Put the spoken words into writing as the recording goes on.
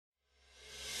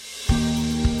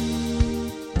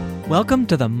Welcome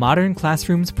to the Modern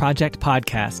Classrooms Project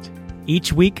podcast.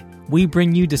 Each week, we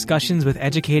bring you discussions with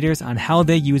educators on how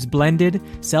they use blended,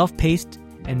 self-paced,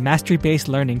 and mastery-based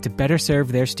learning to better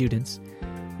serve their students.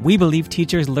 We believe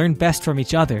teachers learn best from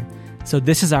each other, so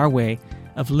this is our way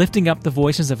of lifting up the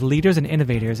voices of leaders and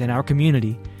innovators in our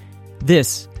community.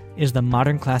 This is the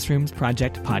Modern Classrooms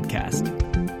Project podcast.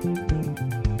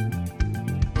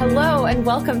 Hello, and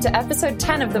welcome to episode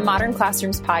 10 of the Modern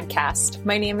Classrooms podcast.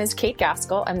 My name is Kate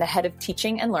Gaskell. I'm the head of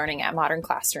teaching and learning at Modern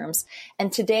Classrooms.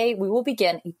 And today we will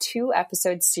begin a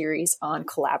 2-episode series on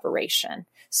collaboration,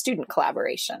 student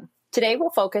collaboration. Today we'll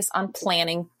focus on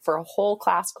planning for a whole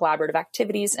class collaborative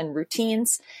activities and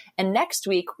routines. And next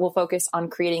week, we'll focus on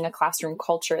creating a classroom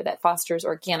culture that fosters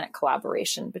organic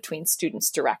collaboration between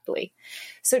students directly.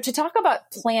 So to talk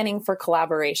about planning for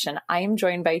collaboration, I am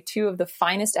joined by two of the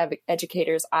finest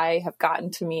educators I have gotten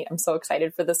to meet. I'm so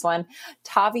excited for this one.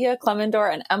 Tavia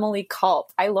Clemendor and Emily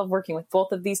Culp. I love working with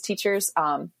both of these teachers.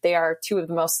 They are two of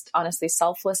the most honestly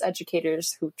selfless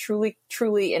educators who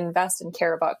truly invest and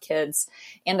care about kids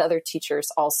and other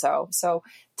teachers also. So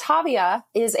Tavia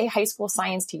is a high school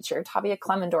science teacher, Tavia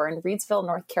Clemendor in Reidsville,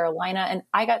 North Carolina. And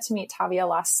I got to meet Tavia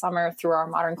last summer through our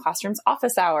Modern Classrooms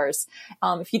office hours.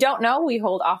 If you don't know, we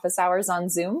hold office hours on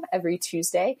Zoom every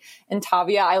Tuesday. And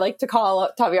Tavia, I like to call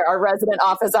Tavia our resident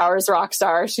office hours rock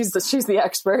star. She's the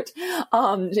expert.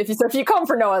 If you come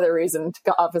for no other reason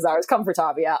to office hours, come for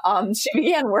Tavia. She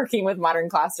began working with Modern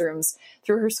Classrooms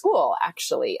through her school,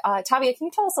 actually. Tavia, can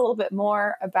you tell us a little bit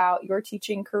more about your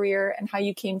teaching career and how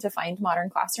you came to find Modern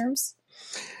Classrooms?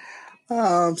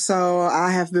 So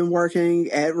I have been working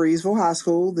at Reidsville High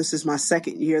School. This is my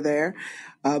second year there,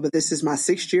 but this is my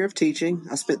 6th year of teaching.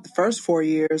 I spent the first 4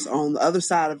 years on the other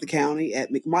side of the county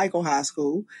at McMichael High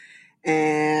School,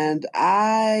 and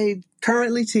I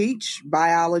currently teach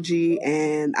biology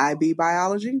and IB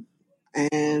biology.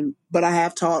 But I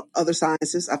have taught other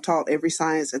sciences. I've taught every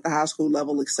science at the high school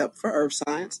level except for earth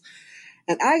science.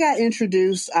 And I got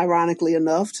introduced, ironically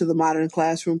enough, to the Modern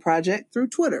Classroom Project through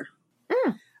Twitter.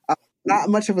 Not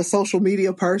much of a social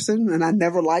media person, and I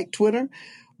never liked Twitter.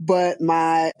 But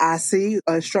my IC,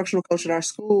 instructional coach at our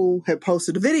school, had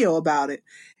posted a video about it.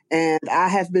 And I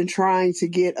have been trying to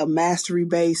get a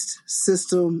mastery-based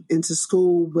system into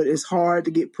school, but it's hard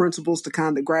to get principals to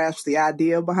kind of grasp the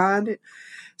idea behind it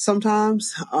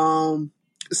sometimes.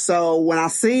 So when I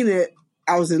seen it,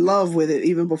 I was in love with it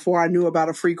even before I knew about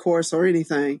a free course or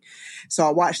anything. So I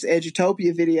watched the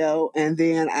Edutopia video, and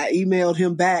then I emailed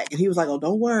him back, and he was like, "Oh,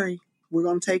 don't worry. We're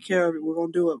going to take care of it. We're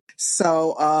going to do it."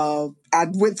 So I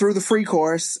went through the free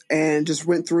course and just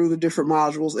went through the different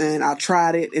modules, and I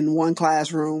tried it in one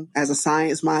classroom as a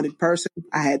science-minded person.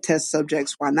 I had test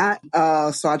subjects. Why not?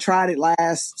 So I tried it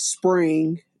last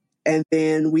spring, and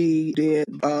then we did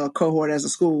a cohort as a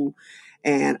school.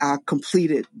 And I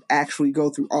actually go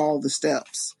through all the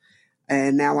steps.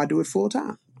 And now I do it full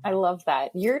time. I love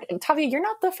that. Tavia, you're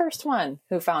not the first one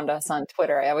who found us on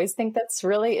Twitter. I always think that's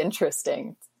really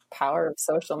interesting. Power of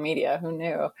social media. Who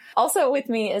knew? Also with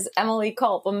me is Emily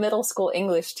Culp, a middle school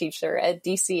English teacher at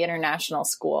DC International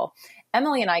School.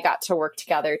 Emily and I got to work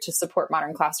together to support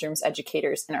Modern Classrooms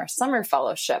educators in our summer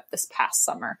fellowship this past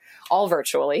summer, all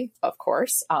virtually, of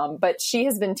course, but she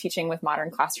has been teaching with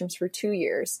Modern Classrooms for 2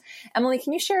 years. Emily,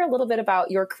 can you share a little bit about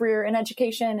your career in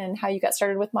education and how you got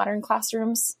started with Modern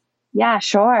Classrooms? Yeah,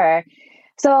 sure.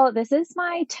 So this is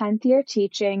my 10th year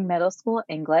teaching middle school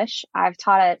English. I've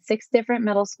taught at 6 different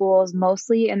middle schools,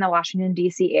 mostly in the Washington,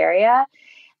 D.C. area.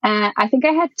 And I think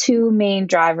I had 2 main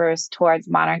drivers towards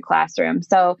Modern Classrooms.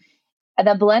 So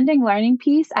the blending learning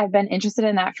piece, I've been interested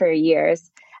in that for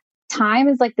years. Time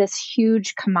is like this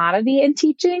huge commodity in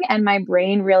teaching, and my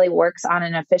brain really works on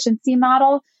an efficiency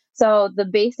model. So the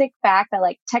basic fact that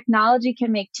like technology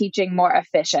can make teaching more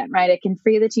efficient, right? It can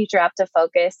free the teacher up to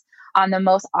focus on the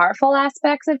most artful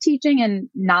aspects of teaching and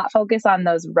not focus on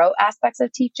those rote aspects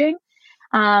of teaching.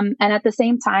 And at the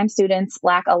same time, students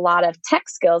lack a lot of tech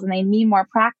skills and they need more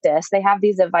practice. They have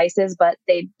these devices, but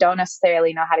they don't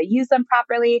necessarily know how to use them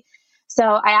properly. So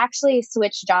I actually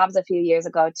switched jobs a few years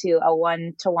ago to a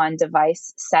 1-to-1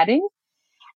 device setting.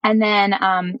 And then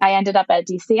I ended up at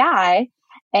DCI.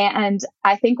 And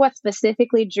I think what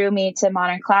specifically drew me to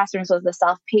Modern Classrooms was the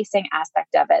self-pacing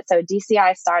aspect of it. So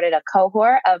DCI started a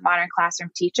cohort of Modern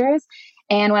Classroom teachers.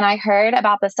 And when I heard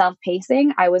about the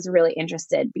self-pacing, I was really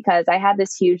interested because I had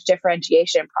this huge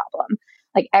differentiation problem.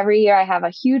 Like every year I have a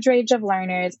huge range of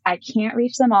learners. I can't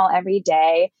reach them all every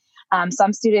day.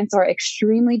 Some students were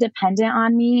extremely dependent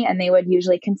on me and they would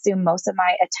usually consume most of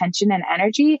my attention and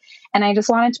energy. And I just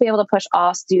wanted to be able to push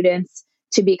all students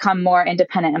to become more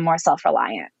independent and more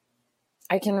self-reliant.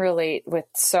 I can relate with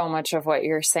so much of what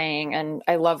you're saying. And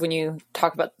I love when you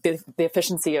talk about the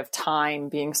efficiency of time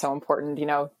being so important.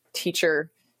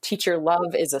 Teacher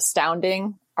love is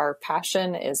astounding. Our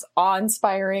passion is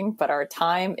awe-inspiring, but our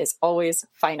time is always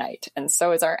finite. And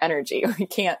so is our energy. We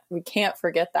can't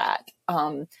forget that.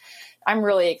 I'm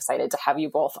really excited to have you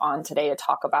both on today to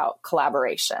talk about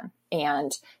collaboration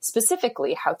and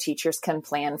specifically how teachers can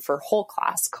plan for whole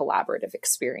class collaborative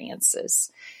experiences.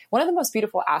 One of the most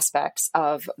beautiful aspects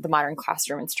of the modern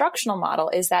classroom instructional model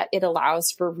is that it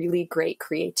allows for really great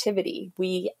creativity.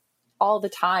 We all the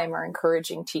time are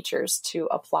encouraging teachers to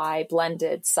apply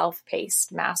blended,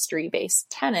 self-paced, mastery-based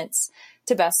tenets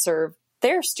to best serve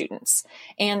their students.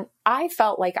 And I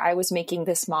felt like I was making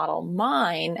this model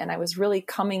mine, and I was really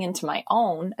coming into my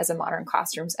own as a modern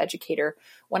classrooms educator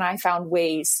when I found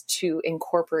ways to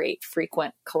incorporate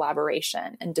frequent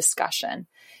collaboration and discussion.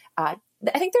 I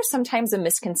think there's sometimes a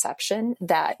misconception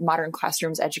that modern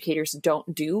classrooms educators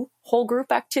don't do whole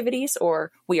group activities,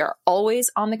 or we are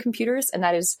always on the computers, and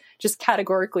that is just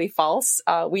categorically false.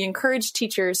 We encourage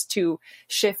teachers to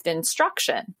shift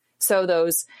instruction. So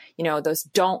those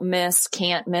don't miss,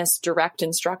 can't miss direct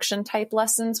instruction type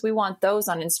lessons, we want those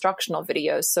on instructional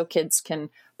videos so kids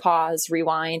can pause,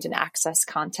 rewind, and access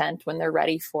content when they're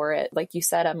ready for it, like you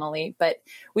said, Emily. But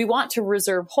we want to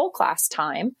reserve whole class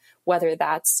time, whether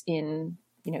that's in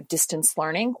distance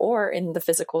learning or in the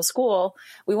physical school.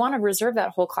 We want to reserve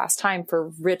that whole class time for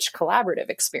rich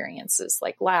collaborative experiences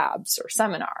like labs or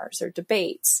seminars or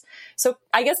debates. So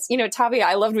I guess, Tavia,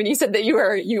 I loved when you said that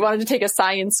you wanted to take a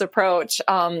science approach.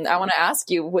 I want to ask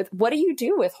you, what do you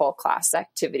do with whole class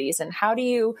activities, and how do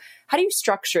you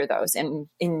structure those in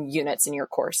units in your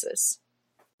courses?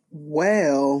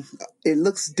 Well, it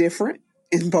looks different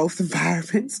in both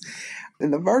environments. In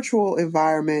the virtual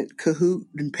environment, Kahoot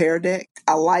and Pear Deck.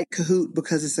 I like Kahoot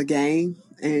because it's a game,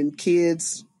 and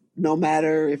kids, no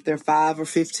matter if they're 5 or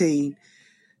 15,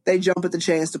 they jump at the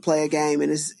chance to play a game,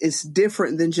 and it's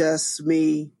different than just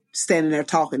me standing there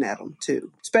talking at them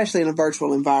too, especially in a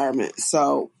virtual environment.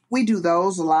 So we do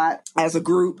those a lot as a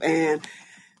group, and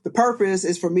the purpose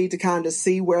is for me to kind of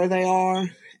see where they are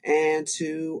and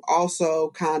to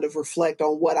also kind of reflect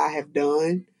on what I have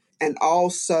done. And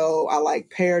also, I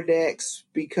like Pear Decks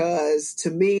because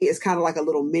to me, it's kind of like a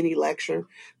little mini lecture.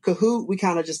 Kahoot, we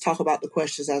kind of just talk about the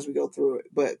questions as we go through it.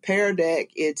 But Pear Deck,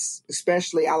 it's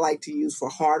especially I like to use for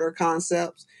harder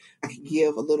concepts. I can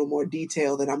give a little more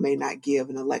detail that I may not give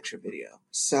in a lecture video.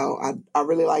 So I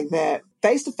really like that.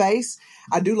 Face-to-face,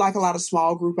 I do like a lot of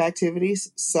small group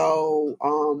activities. So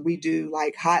we do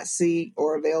like hot seat,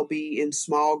 or they'll be in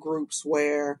small groups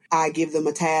where I give them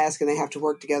a task and they have to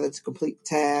work together to complete the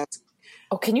task.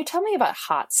 Oh, can you tell me about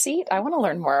hot seat? I want to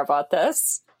learn more about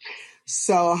this.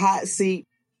 So hot seat,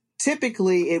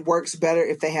 typically it works better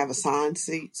if they have assigned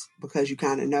seats because you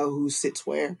kind of know who sits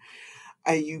where.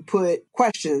 And you put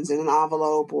questions in an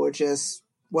envelope or just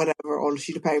whatever on a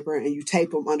sheet of paper, and you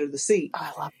tape them under the seat. Oh,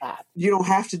 I love that. You don't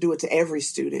have to do it to every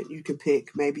student. You can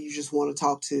pick, maybe you just want to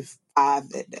talk to 5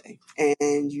 that day,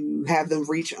 and you have them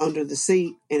reach under the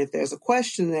seat. And if there's a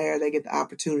question there, they get the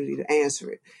opportunity to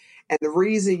answer it. And the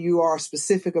reason you are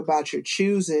specific about your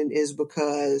choosing is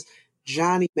because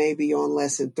Johnny may be on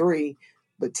lesson 3,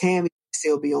 but Tammy may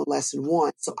still be on lesson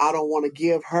 1. So I don't want to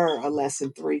give her a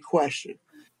lesson 3 question.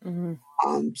 Mm-hmm.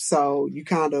 So it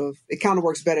kind of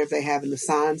works better if they have an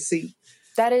assigned seat.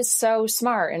 That is so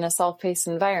smart in a self-paced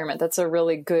environment. That's a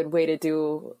really good way to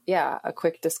do, a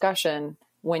quick discussion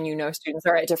when students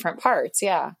are at different parts.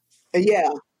 Yeah. Yeah.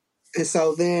 And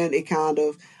so then it kind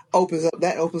of opens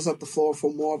up the floor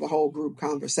for more of a whole group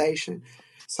conversation.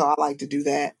 So I like to do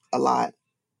that a lot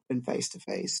in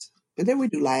face-to-face. And then we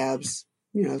do labs,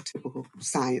 typical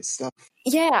science stuff.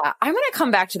 Yeah, I'm going to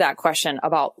come back to that question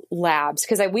about labs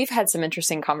because we've had some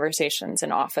interesting conversations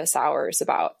in office hours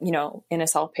about, in a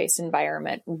self-paced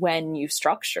environment when you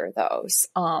structure those.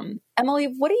 Emily,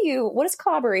 what is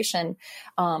collaboration?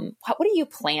 What do you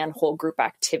plan whole group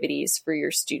activities for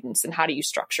your students, and how do you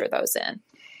structure those in?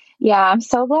 Yeah, I'm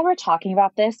so glad we're talking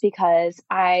about this because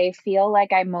I feel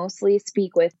like I mostly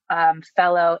speak with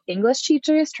fellow English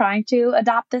teachers trying to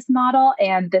adopt this model,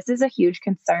 and this is a huge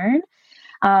concern.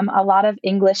 A lot of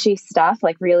Englishy stuff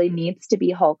really needs to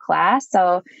be whole class.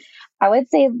 So I would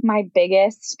say my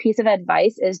biggest piece of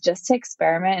advice is just to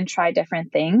experiment and try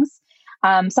different things.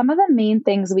 Some of the main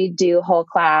things we do whole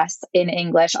class in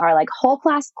English are whole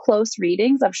class close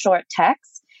readings of short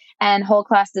texts and whole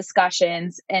class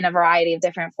discussions in a variety of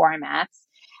different formats.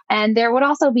 And there would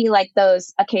also be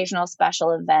those occasional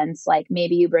special events,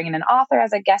 maybe you bring in an author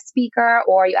as a guest speaker,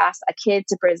 or you ask a kid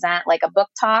to present a book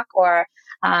talk or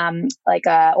like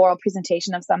a oral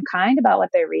presentation of some kind about what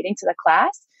they're reading to the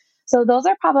class. So those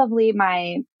are probably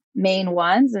my main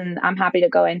ones, and I'm happy to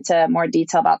go into more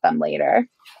detail about them later.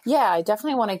 Yeah, I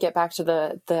definitely want to get back to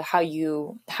the how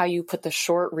you put the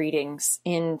short readings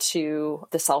into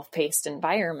the self-paced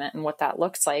environment and what that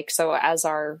looks like. So as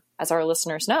our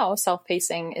listeners know,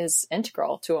 self-pacing is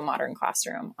integral to a modern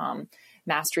classroom.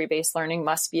 Mastery-based learning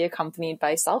must be accompanied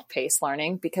by self-paced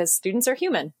learning because students are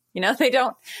human. They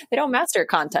don't master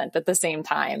content at the same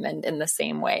time and in the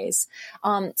same ways.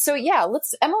 So yeah,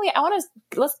 Emily,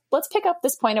 let's pick up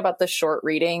this point about the short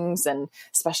readings and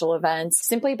special events.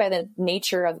 Simply by the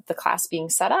nature of the class being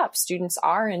set up, students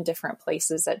are in different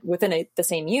places within the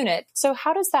same unit. So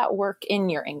how does that work in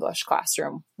your English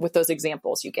classroom with those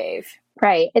examples you gave?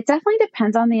 Right. It definitely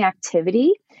depends on the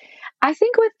activity. I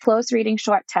think with close reading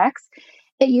short text,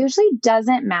 it usually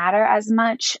doesn't matter as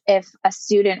much if a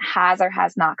student has or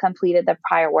has not completed the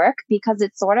prior work because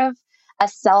it's sort of a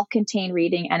self-contained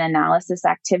reading and analysis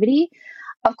activity.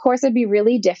 Of course, it'd be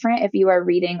really different if you are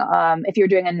reading, if you're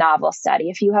doing a novel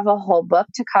study. If you have a whole book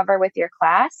to cover with your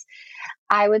class,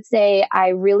 I would say I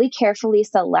really carefully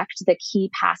select the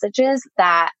key passages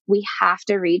that we have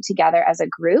to read together as a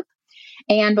group.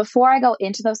 And before I go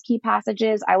into those key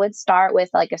passages, I would start with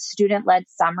like a student-led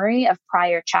summary of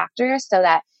prior chapters so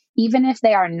that even if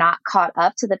they are not caught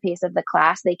up to the pace of the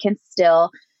class, they can still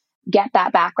get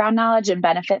that background knowledge and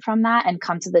benefit from that and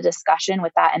come to the discussion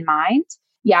with that in mind.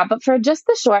 Yeah, but for just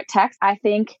the short text, I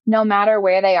think no matter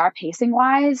where they are pacing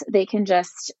wise, they can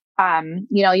just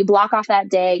you block off that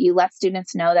day, you let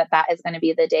students know that is going to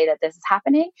be the day that this is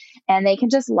happening, and they can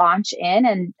just launch in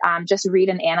and just read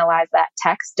and analyze that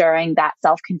text during that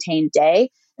self-contained day.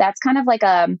 That's kind of like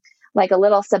a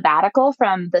little sabbatical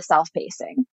from the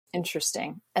self-pacing.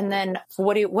 Interesting. And then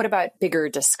what about bigger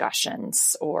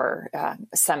discussions or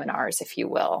seminars, if you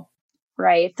will?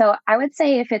 Right. So I would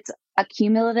say if it's a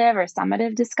cumulative or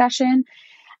summative discussion,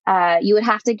 you would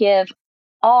have to give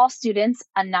all students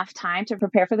enough time to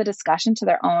prepare for the discussion to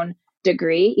their own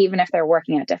degree, even if they're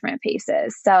working at different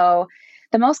paces. So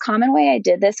the most common way I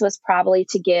did this was probably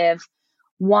to give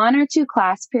 1 or 2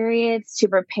 class periods to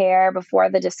prepare before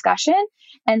the discussion.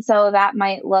 And so that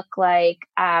might look like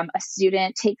a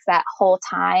student takes that whole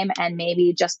time and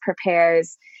maybe just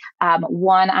prepares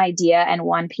one idea and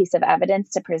one piece of evidence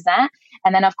to present.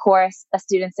 And then, of course, a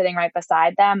student sitting right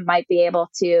beside them might be able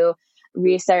to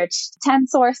research 10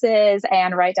 sources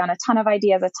and write down a ton of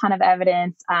ideas, a ton of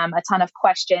evidence, a ton of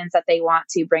questions that they want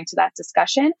to bring to that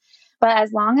discussion. But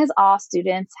as long as all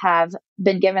students have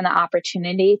been given the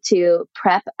opportunity to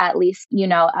prep at least,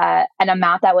 an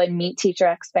amount that would meet teacher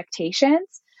expectations,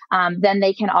 then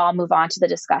they can all move on to the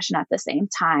discussion at the same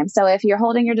time. So if you're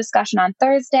holding your discussion on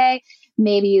Thursday,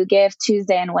 maybe you give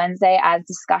Tuesday and Wednesday as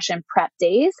discussion prep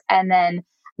days. And then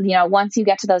once you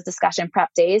get to those discussion prep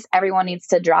days, everyone needs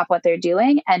to drop what they're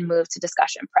doing and move to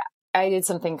discussion prep. I did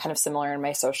something kind of similar in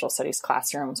my social studies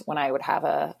classrooms when I would have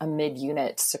a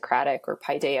mid-unit Socratic or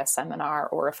Paideia seminar,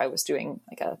 or if I was doing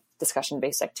like a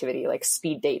discussion-based activity like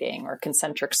speed dating or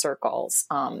concentric circles.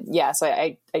 So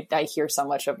I hear so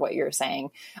much of what you're saying.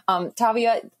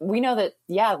 Tavia, we know that,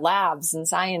 labs and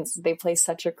science, they play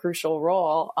such a crucial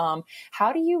role.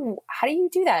 How do you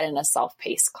do that in a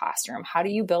self-paced classroom? How do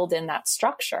you build in that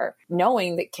structure,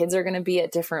 knowing that kids are going to be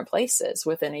at different places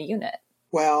within a unit?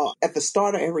 Well, at the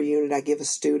start of every unit, I give a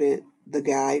student the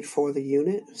guide for the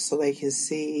unit so they can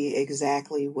see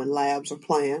exactly when labs are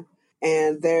planned.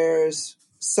 And there's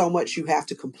so much you have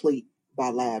to complete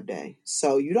by lab day.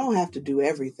 So you don't have to do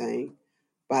everything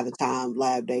by the time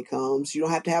lab day comes. You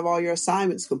don't have to have all your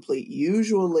assignments complete.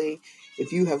 Usually,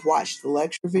 if you have watched the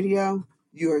lecture video,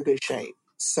 you're in good shape.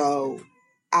 So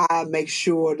I make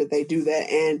sure that they do that.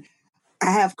 And I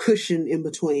have cushion in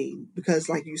between because,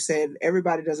 like you said,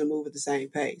 everybody doesn't move at the same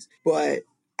pace. But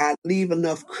I leave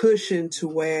enough cushion to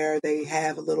where they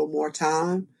have a little more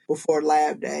time before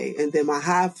lab day. And then my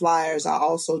high flyers, I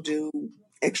also do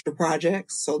extra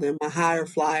projects. So then my higher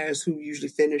flyers who usually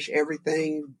finish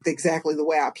everything exactly the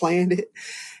way I planned it,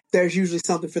 there's usually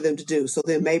something for them to do. So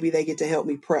then maybe they get to help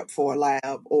me prep for a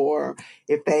lab, or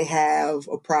if they have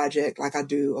a project like I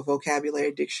do, a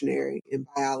vocabulary dictionary in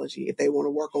biology, if they want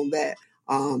to work on that.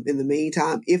 In the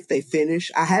meantime, if they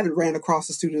finish, I haven't ran across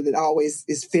a student that always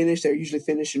is finished. They're usually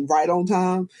finishing right on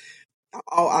time.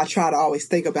 I try to always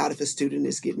think about if a student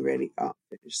is getting ready.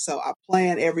 So I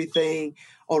plan everything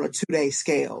on a 2-day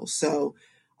scale. So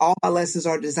all my lessons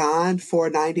are designed for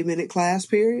a 90-minute class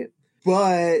period,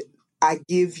 but I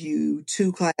give you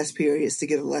 2 class periods to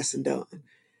get a lesson done.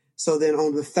 So then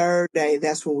on the third day,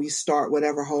 that's when we start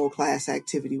whatever whole class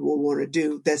activity we want to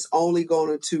do. That's only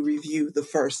going to review the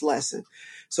first lesson.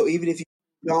 So even if you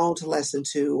go on to lesson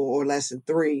 2 or lesson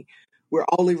 3, we're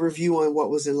only reviewing what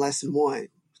was in lesson 1,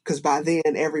 because by then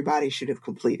everybody should have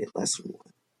completed lesson 1.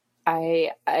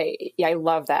 I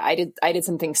love that. I did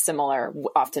something similar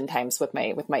oftentimes with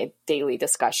my daily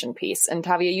discussion piece. And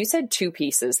Tavia, you said 2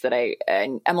 pieces that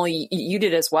and Emily, you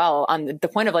did as well, on the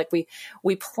point of like,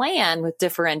 we plan with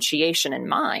differentiation in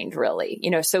mind, really,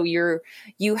 so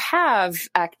you have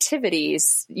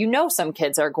activities, some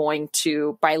kids are going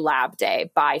to, by lab day,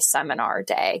 by seminar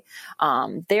day,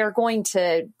 they're going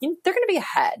to be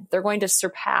ahead. They're going to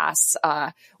surpass,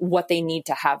 what they need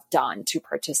to have done to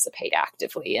participate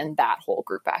actively in that whole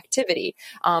group activity.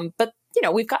 But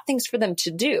we've got things for them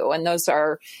to do. And those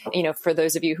are, for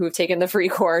those of you who've taken the free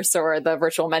course or the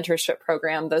virtual mentorship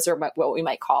program, those are what we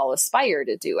might call aspire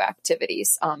to do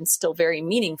activities, still very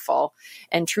meaningful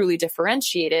and truly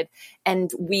differentiated.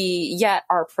 And we yet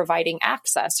are providing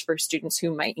access for students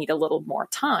who might need a little more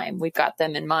time. We've got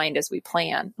them in mind as we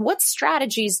plan. What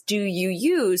strategies do you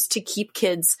use to keep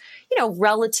kids,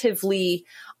 relatively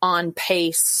on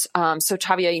pace? So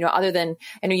Tavia, other than,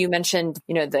 I know you mentioned,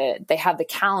 they have the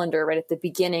calendar right at the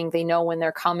beginning, they know when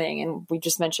they're coming. And we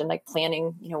just mentioned like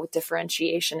planning, with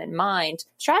differentiation in mind,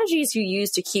 strategies you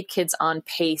use to keep kids on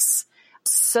pace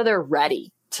so they're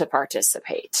ready to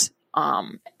participate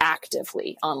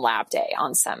actively on lab day,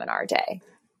 on seminar day.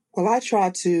 Well, I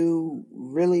try to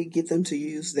really get them to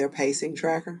use their pacing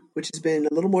tracker, which has been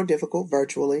a little more difficult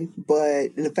virtually,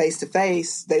 but in the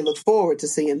face-to-face, they look forward to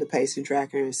seeing the pacing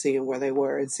tracker and seeing where they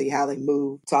were and see how they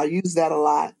move. So I use that a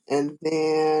lot. And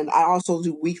then I also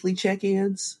do weekly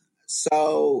check-ins.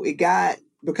 So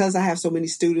because I have so many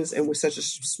students and with such a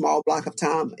small block of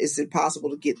time, it's impossible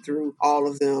to get through all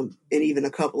of them in even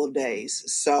a couple of days.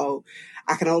 So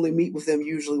I can only meet with them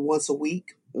usually once a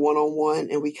week, one-on-one,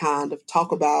 and we kind of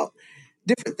talk about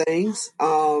different things,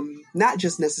 not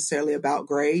just necessarily about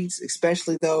grades,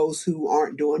 especially those who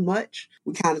aren't doing much.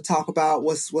 We kind of talk about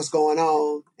what's going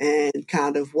on and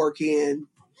kind of work in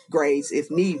grades if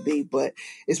need be, but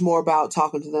it's more about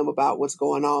talking to them about what's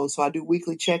going on. So I do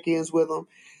weekly check-ins with them.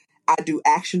 I do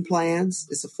action plans.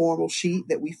 It's a formal sheet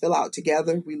that we fill out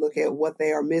together. We look at what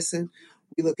they are missing.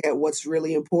 We look at what's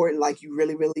really important, like you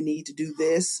really, really need to do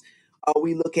this.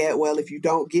 We look at, well, if you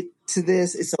don't get to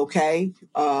this, it's okay.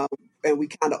 And we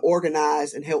kind of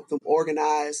organize and help them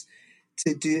organize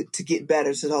to get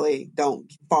better so they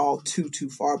don't fall too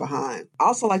far behind. I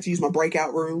also like to use my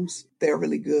breakout rooms. They're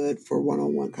really good for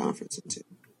one-on-one conferencing too.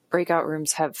 Breakout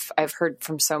rooms I've heard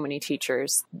from so many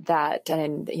teachers that,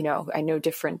 and I know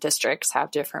different districts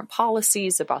have different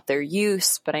policies about their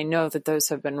use, but I know that those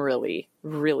have been really,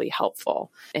 really helpful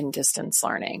in distance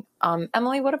learning.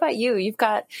 Emily, what about you? You've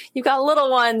got little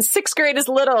ones. 6th grade is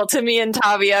little to me and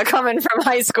Tavia coming from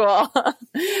high school.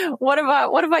 What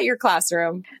about your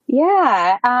classroom?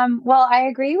 Yeah. Well, I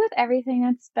agree with everything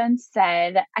that's been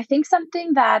said. I think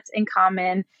something that's in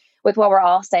common with what we're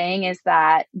all saying is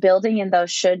that building in those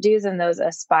should do's and those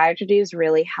aspire to do's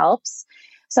really helps.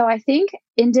 So I think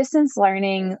in distance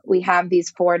learning, we have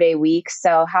these 4-day weeks.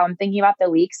 So how I'm thinking about the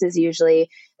weeks is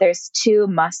usually there's 2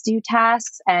 must do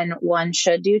tasks and 1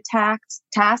 should do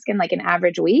task in like an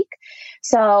average week.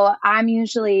 So I'm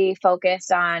usually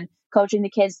focused on coaching the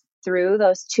kids through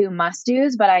those 2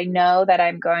 must-dos, but I know that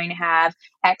I'm going to have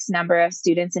X number of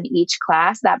students in each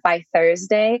class that by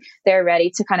Thursday, they're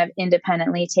ready to kind of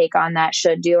independently take on that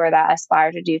should-do or that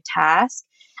aspire-to-do task.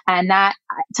 And that,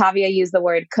 Tavia used the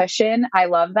word cushion. I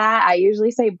love that. I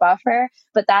usually say buffer,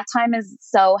 but that time is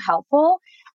so helpful.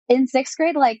 In 6th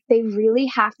grade, like they really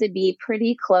have to be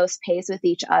pretty close pace with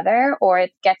each other or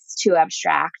it gets too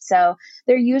abstract. So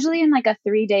they're usually in like a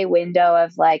 3-day window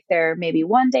of like they're maybe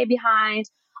 1 day behind,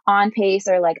 on pace,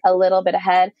 or like a little bit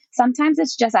ahead. Sometimes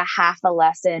it's just a half a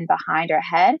lesson behind or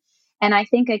ahead. And I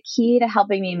think a key to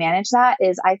helping me manage that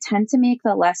is I tend to make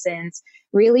the lessons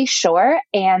really short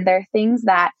and they're things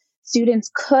that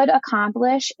students could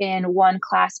accomplish in 1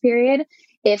 class period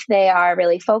if they are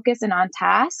really focused and on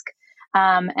task.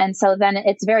 And so then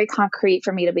it's very concrete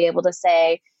for me to be able to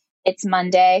say, it's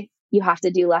Monday, you have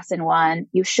to do lesson 1.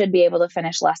 You should be able to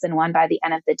finish lesson 1 by the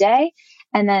end of the day.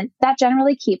 And then that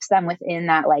generally keeps them within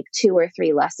that like 2 or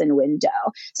 3 lesson window.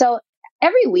 So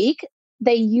every week,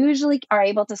 they usually are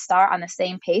able to start on the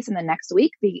same pace in the next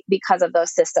week because of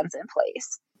those systems in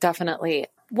place. Definitely.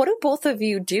 What do both of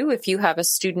you do if you have a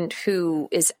student who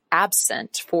is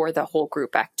absent for the whole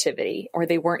group activity or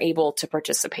they weren't able to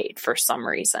participate for some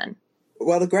reason?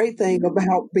 Well, the great thing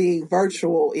about being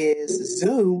virtual is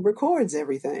Zoom records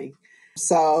everything.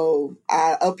 So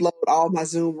I upload all my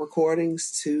Zoom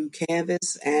recordings to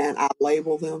Canvas and I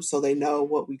label them so they know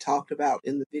what we talked about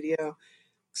in the video.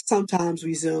 Sometimes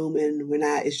we Zoom and when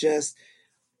it's just,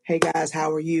 hey guys,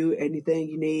 how are you? Anything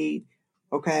you need?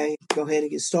 Okay, go ahead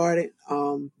and get started.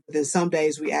 Then some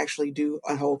days we actually do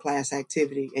a whole class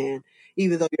activity. And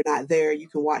even though you're not there, you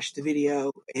can watch the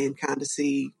video and kind of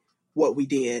see what we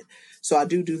did. So I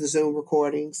do the Zoom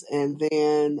recordings. And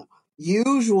then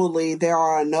usually there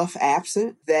are enough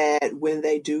absent that when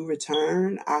they do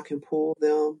return, I can pull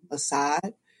them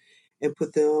aside and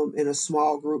put them in a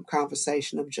small group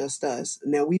conversation of just us.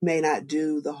 Now, we may not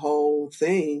do the whole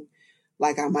thing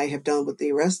like I might have done with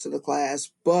the rest of the class,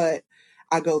 but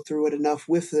I go through it enough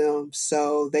with them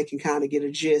so they can kind of get a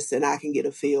gist and I can get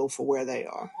a feel for where they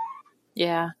are.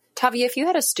 Yeah. Tavia, if you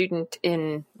had a student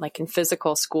in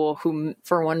physical school who,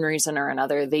 for one reason or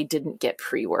another, they didn't get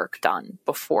pre-work done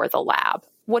before the lab,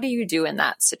 what do you do in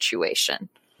that situation?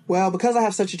 Well, because I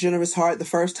have such a generous heart, the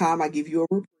first time I give you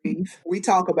a reprieve. We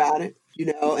talk about it,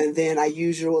 and then I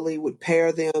usually would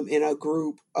pair them in a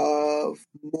group of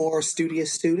more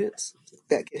studious students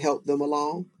that can help them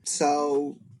along.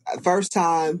 So first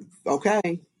time,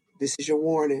 okay, this is your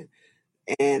warning.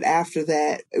 And after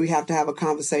that, we have to have a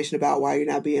conversation about why you're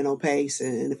not being on pace.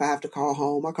 And if I have to call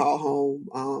home, I call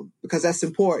home because that's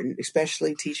important,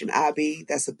 especially teaching IB.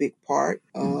 That's a big part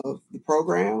of the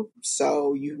program.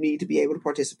 So you need to be able to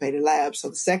participate in labs. So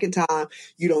the second time,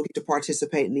 you don't get to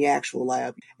participate in the actual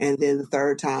lab. And then the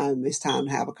third time, it's time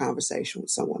to have a conversation with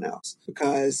someone else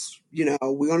because,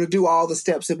 we're going to do all the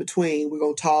steps in between. We're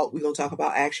going to talk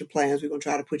about action plans. We're going to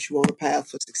try to put you on a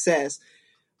path for success.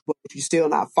 But if you're still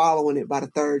not following it by the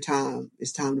third time,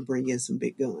 it's time to bring in some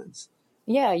big guns.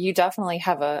 Yeah, you definitely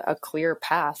have a clear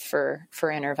path for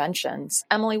interventions.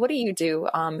 Emily, what do you do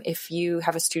if you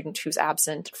have a student who's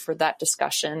absent for that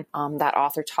discussion, that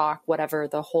author talk, whatever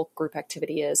the whole group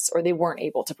activity is, or they weren't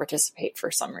able to participate for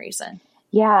some reason?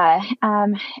 Yeah.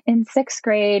 In sixth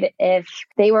grade, if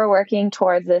they were working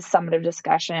towards this summative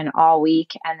discussion all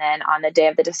week, and then on the day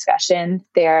of the discussion,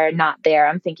 they're not there.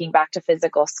 I'm thinking back to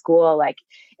physical school,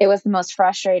 it was the most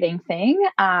frustrating thing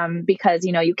because,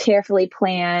 you carefully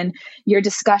plan your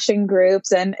discussion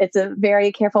groups and it's a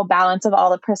very careful balance of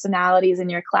all the personalities in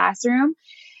your classroom.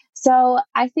 So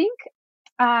I think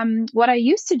what I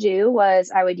used to do was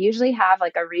I would usually have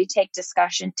a retake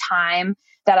discussion time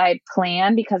that I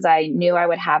planned because I knew I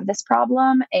would have this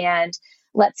problem. And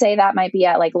let's say that might be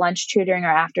at lunch tutoring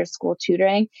or after school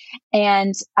tutoring.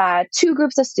 And two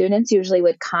groups of students usually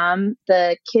would come.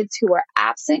 The kids who were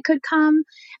absent could come,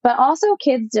 but also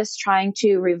kids just trying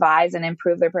to revise and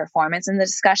improve their performance in the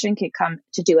discussion could come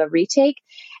to do a retake.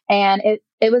 And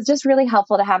it was just really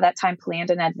helpful to have that time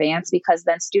planned in advance because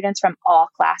then students from all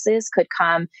classes could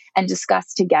come and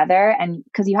discuss together. And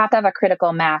because you have to have a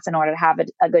critical mass in order to have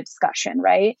a good discussion,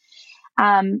 right?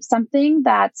 Something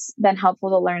that's been helpful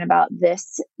to learn about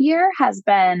this year has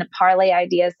been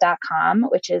parleyideas.com,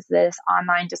 which is this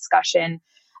online discussion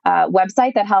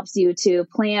website that helps you to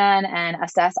plan and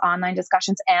assess online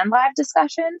discussions and live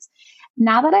discussions.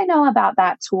 Now that I know about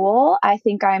that tool, I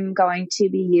think I'm going to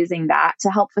be using that to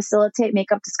help facilitate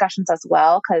makeup discussions as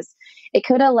well, because it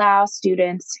could allow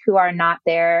students who are not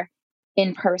there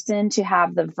in person to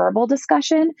have the verbal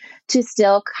discussion to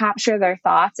still capture their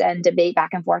thoughts and debate back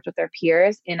and forth with their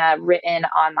peers in a written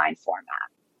online format.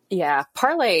 Yeah,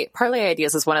 Parley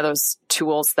Ideas is one of those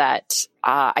tools that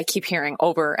I keep hearing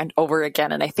over and over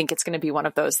again, and I think it's going to be one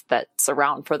of those that's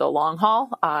around for the long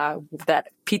haul. That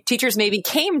teachers maybe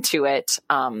came to it,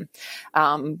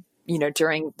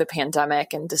 during the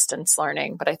pandemic and distance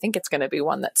learning, but I think it's going to be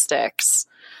one that sticks.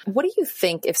 What do you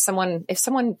think if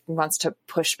someone wants to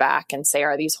push back and say,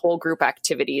 are these whole group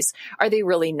activities, are they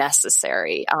really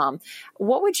necessary?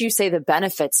 What would you say the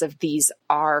benefits of these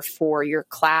are for your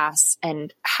class?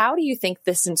 And how do you think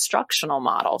this instructional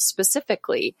model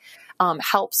specifically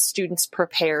helps students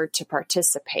prepare to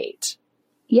participate?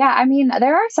 Yeah,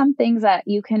 there are some things that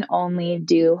you can only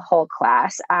do whole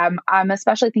class. I'm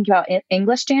especially thinking about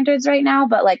English standards right now,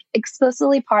 but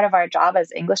explicitly part of our job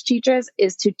as English teachers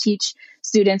is to teach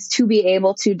students to be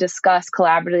able to discuss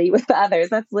collaboratively with others.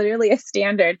 That's literally a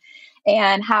standard.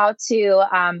 And how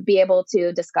to be able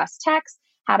to discuss text,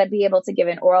 how to be able to give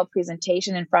an oral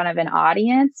presentation in front of an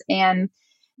audience. And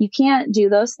you can't do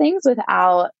those things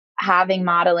without having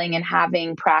modeling and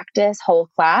having practice whole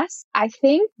class. I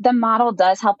think the model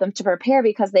does help them to prepare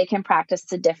because they can practice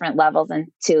to different levels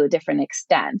and to different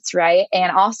extents, right?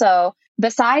 And also,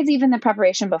 besides even the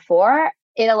preparation before,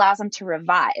 it allows them to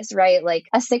revise, right?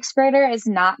 A sixth grader is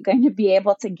not going to be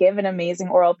able to give an amazing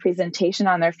oral presentation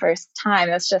on their first time.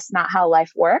 That's just not how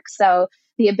life works. So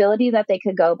the ability that they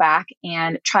could go back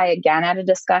and try again at a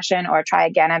discussion or try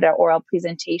again at an oral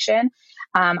presentation.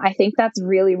 I think that's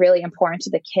really, really important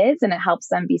to the kids, and it helps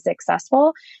them be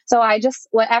successful. So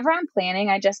whatever I'm planning,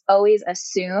 I just always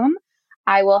assume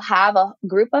I will have a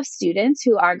group of students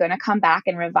who are going to come back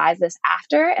and revise this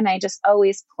after. And I just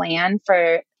always plan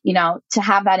for, to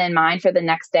have that in mind for the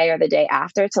next day or the day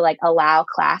after, to like allow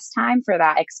class time for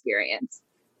that experience.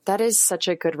 That is such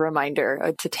a good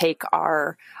reminder to take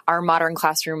our modern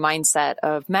classroom mindset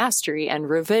of mastery and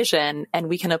revision, and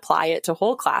we can apply it to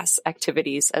whole class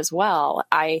activities as well.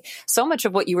 So much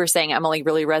of what you were saying, Emily,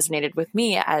 really resonated with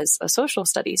me as a social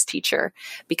studies teacher,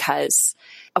 because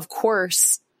of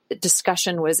course,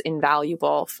 discussion was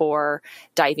invaluable for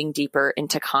diving deeper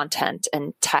into content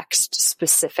and text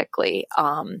specifically.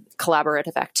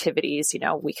 Collaborative activities,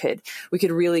 we could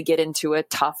really get into a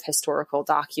tough historical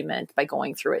document by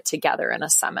going through it together in a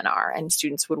seminar, and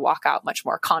students would walk out much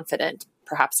more confident,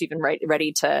 perhaps even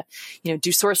ready to,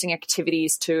 do sourcing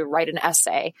activities to write an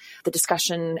essay. The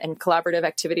discussion and collaborative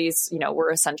activities, were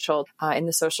essential. In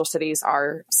the social studies,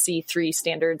 our C3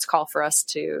 standards call for us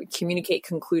to communicate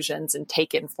conclusions and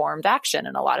take informed action.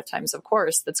 And a lot of times, of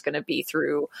course, that's going to be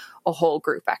through a whole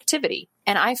group activity.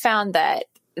 And I found that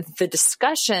the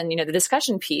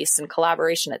discussion piece and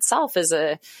collaboration itself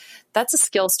that's a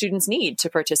skill students need to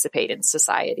participate in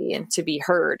society and to be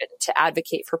heard and to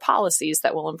advocate for policies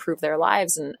that will improve their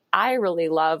lives. And I really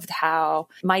loved how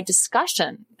my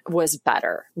discussion was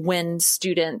better when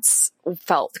students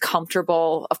felt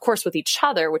comfortable, of course, with each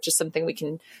other, which is something we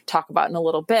can talk about in a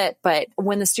little bit. But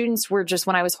when the students were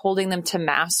when I was holding them to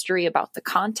mastery about the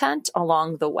content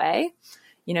along the way,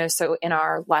 so in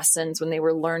our lessons, when they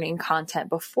were learning content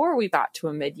before we got to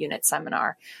a mid-unit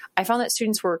seminar, I found that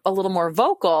students were a little more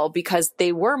vocal because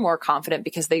they were more confident,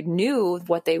 because they knew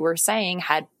what they were saying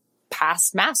had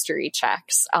past mastery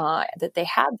checks, that they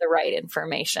had the right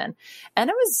information. And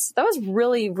that was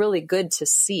really, really good to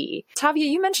see. Tavia,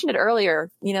 you mentioned it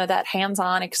earlier, that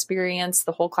hands-on experience,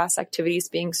 the whole class activities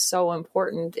being so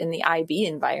important in the IB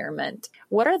environment.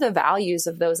 What are the values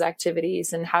of those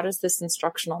activities, and how does this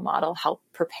instructional model help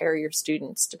prepare your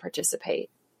students to participate?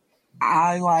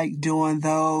 I like doing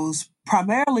those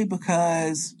primarily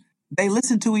because they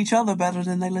listen to each other better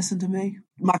than they listen to me.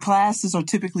 My classes are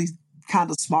typically kind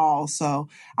of small, so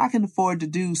I can afford to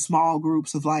do small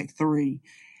groups of like 3.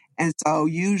 And so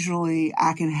usually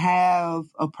I can have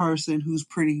a person who's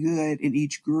pretty good in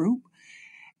each group,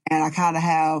 and I kind of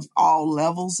have all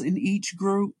levels in each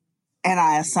group, and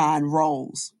I assign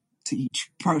roles to each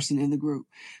person in the group,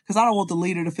 because I don't want the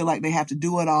leader to feel like they have to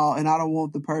do it all, and I don't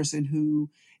want the person who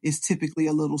is typically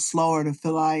a little slower to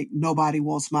feel like nobody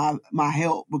wants my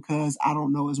help because I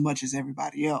don't know as much as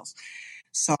everybody else.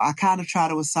 So I kind of try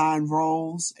to assign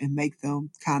roles and make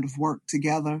them kind of work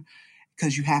together,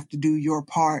 because you have to do your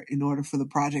part in order for the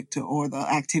project or the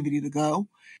activity to go.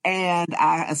 And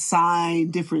I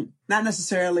assign different,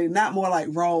 not more like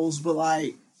roles, but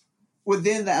like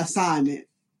within the assignment,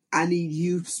 I need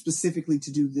you specifically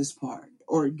to do this part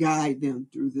or guide them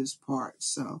through this part.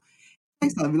 So it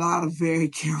takes a lot of very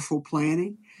careful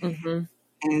planning. Mm-hmm.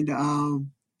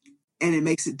 And it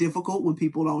makes it difficult when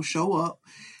people don't show up.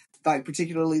 Like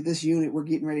particularly this unit we're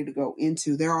getting ready to go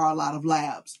into, there are a lot of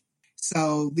labs.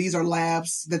 So these are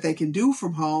labs that they can do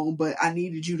from home, but I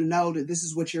needed you to know that this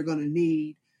is what you're going to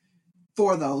need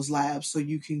for those labs, so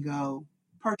you can go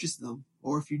purchase them.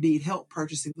 Or if you need help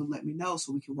purchasing them, let me know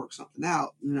so we can work something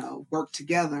out, work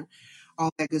together, all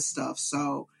that good stuff.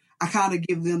 So I kind of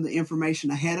give them the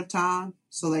information ahead of time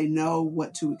so they know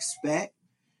what to expect,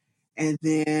 and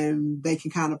then they can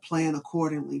kind of plan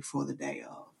accordingly for the day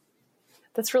of.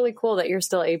 That's really cool that you're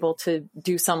still able to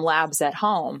do some labs at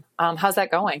home. How's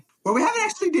that going? Well, we haven't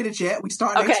actually did it yet. We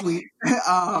start next week.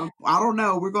 I don't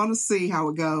know. We're going to see how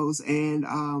it goes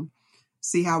and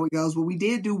see how it goes. But we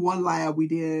did do one lab. We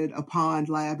did a pond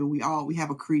lab, and we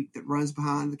have a creek that runs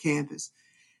behind the campus.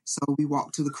 So we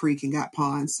walked to the creek and got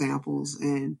pond samples,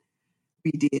 and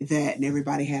we did that, and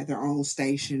everybody had their own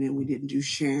station, and we didn't do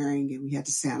sharing, and we had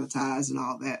to sanitize and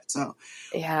all that. So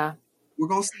yeah, we're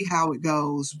going to see how it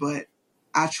goes, but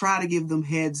I try to give them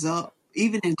heads up.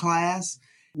 Even in class,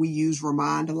 we use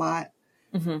Remind a lot.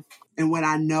 Mm-hmm. And when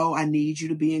I know I need you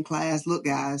to be in class, look,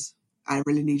 guys, I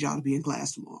really need y'all to be in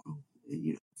class tomorrow.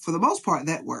 And, for the most part,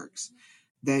 that works.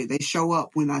 They show up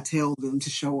when I tell them to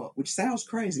show up, which sounds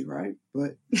crazy, right?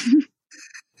 But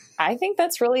I think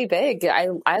that's really big.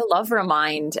 I love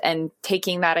Remind and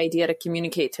taking that idea to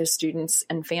communicate to students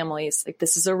and families. Like,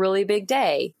 this is a really big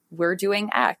day. We're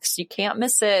doing X. You can't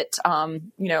miss it.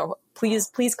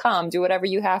 Please come, do whatever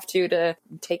you have to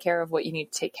take care of what you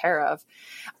need to take care of.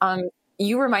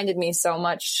 You reminded me so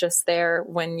much just there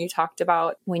when you talked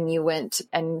about when you went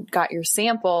and got your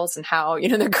samples and how,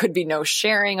 there could be no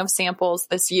sharing of samples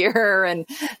this year and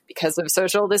because of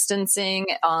social distancing,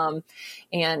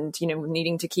 and,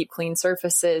 needing to keep clean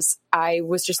surfaces. I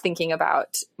was just thinking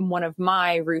about one of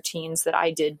my routines that I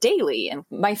did daily and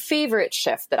my favorite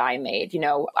shift that I made.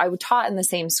 I taught in the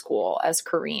same school as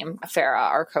Kareem Farah,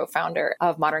 our co-founder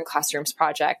of Modern Classrooms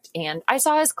Project. And I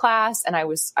saw his class and I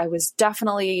was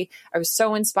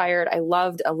so inspired. I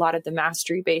loved a lot of the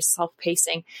mastery-based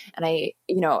self-pacing. And I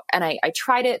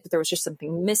tried it, but there was just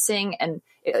something missing. And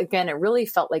it really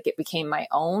felt like it became my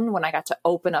own when I got to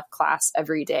open up class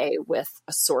every day with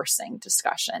a sourcing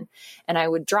discussion. And I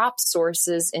would drop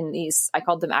sources in these, I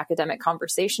called them academic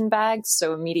conversation bags.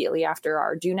 So immediately after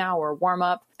our do now or warm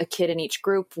up, a kid in each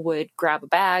group would grab a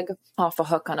bag off a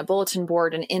hook on a bulletin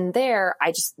board. And in there,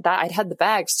 I'd had the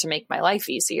bags to make my life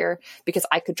easier because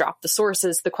I could drop the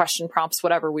sources, the question prompts,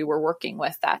 whatever we were working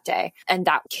with that day. And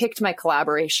that kicked my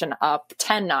collaboration up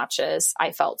 10 notches.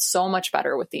 I felt so much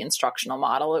better with the instructional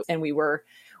model, and we were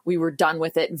done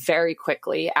with it very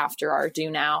quickly after our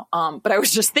do now. But I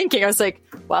was just thinking, I was like,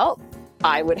 well,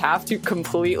 I would have to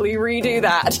completely redo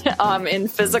that in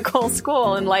physical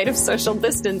school in light of social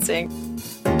distancing.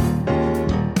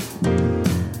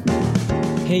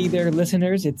 Hey there,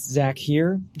 listeners. It's Zach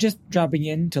here. Just dropping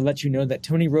in to let you know that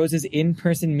Tony Rose's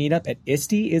in-person meetup at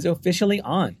ISTE is officially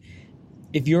on.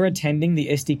 If you're attending the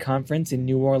ISTE conference in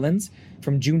New Orleans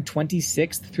from June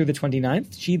 26th through the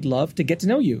 29th, she'd love to get to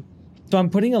know you. So I'm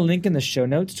putting a link in the show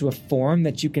notes to a form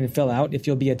that you can fill out if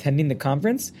you'll be attending the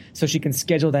conference so she can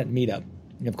schedule that meetup.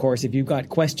 And of course, if you've got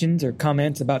questions or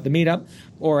comments about the meetup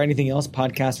or anything else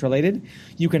podcast related,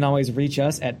 you can always reach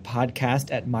us at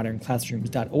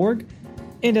podcast@modernclassrooms.org.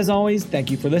 And as always, thank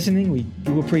you for listening. We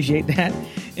do appreciate that.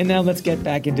 And now let's get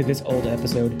back into this old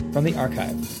episode from the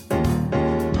archive.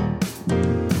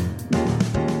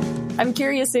 I'm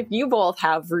curious if you both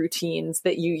have routines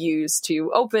that you use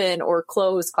to open or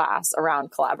close class around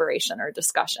collaboration or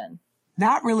discussion.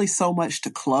 Not really so much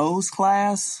to close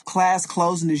class. Class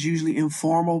closing is usually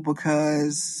informal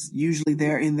because usually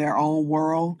they're in their own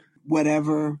world,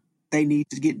 whatever they need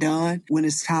to get done. When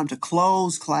it's time to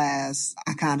close class,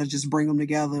 I kind of just bring them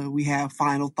together. We have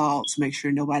final thoughts, make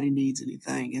sure nobody needs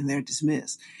anything, and they're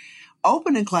dismissed.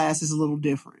 Opening class is a little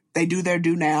different. They do their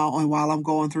do now, and while I'm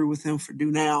going through with them for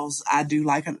do nows, I do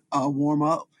like a warm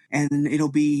up, and it'll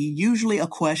be usually a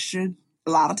question.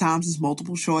 A lot of times it's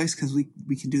multiple choice because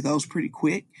we can do those pretty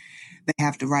quick. They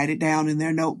have to write it down in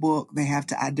their notebook. They have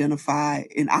to identify,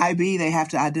 in IB, they have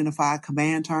to identify a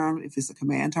command term if it's a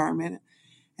command term in it.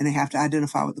 And they have to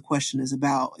identify what the question is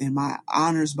about. In my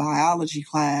honors biology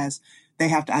class, they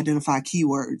have to identify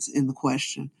keywords in the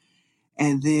question.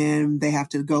 And then they have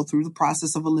to go through the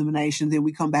process of elimination. Then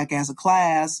we come back as a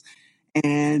class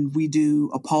and we do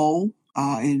a poll.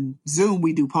 In Zoom,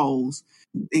 we do polls.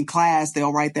 In class,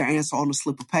 they'll write their answer on a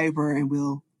slip of paper and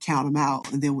we'll count them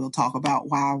out. And then we'll talk about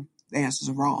why the answers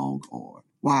are wrong or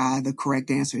why the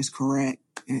correct answer is correct.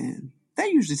 And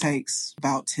that usually takes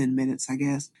about 10 minutes, I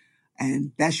guess.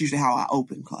 And that's usually how I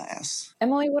open class.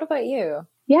 Emily, what about you?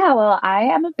 Yeah, well,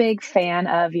 I am a big fan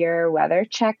of your weather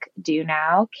check do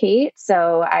now, Kate.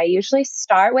 So I usually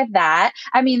start with that.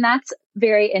 I mean, that's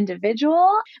very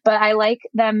individual, but I like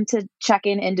them to check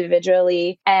in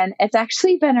individually. And it's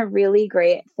actually been a really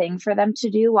great thing for them to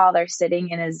do while they're sitting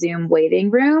in a Zoom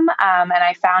waiting room. And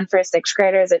I found for sixth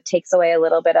graders, it takes away a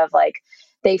little bit of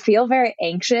they feel very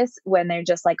anxious when they're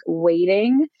just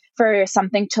waiting for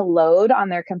something to load on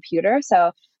their computer.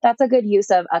 So that's a good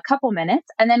use of a couple minutes.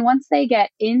 And then once they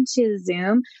get into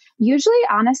Zoom, usually,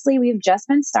 honestly, we've just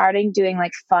been starting doing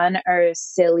fun or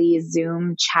silly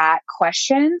Zoom chat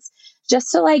questions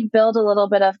just to build a little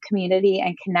bit of community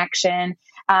and connection.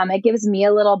 It gives me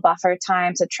a little buffer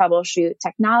time to troubleshoot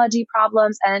technology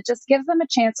problems. And it just gives them a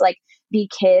chance to be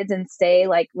kids and say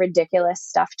ridiculous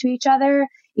stuff to each other,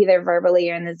 either verbally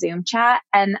or in the Zoom chat.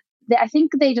 And I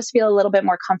think they just feel a little bit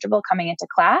more comfortable coming into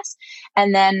class,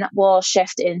 and then we'll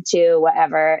shift into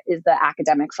whatever is the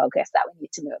academic focus that we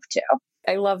need to move to.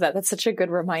 I love that. That's such a good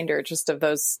reminder just of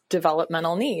those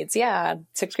developmental needs. Yeah,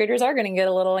 sixth graders are going to get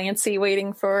a little antsy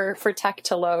waiting for tech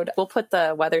to load. We'll put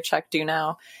the weather check do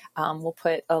now. We'll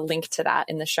put a link to that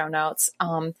in the show notes.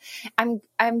 I'm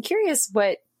curious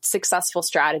what successful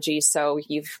strategies. So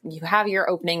you have your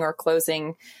opening or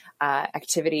closing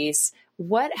activities.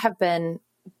 What have been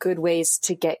good ways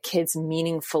to get kids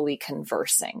meaningfully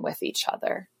conversing with each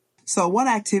other? So one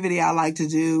activity I like to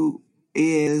do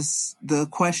is the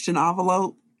question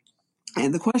envelope.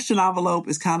 And the question envelope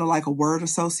is kind of like a word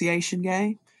association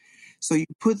game. So you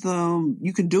put them,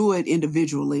 you can do it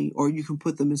individually or you can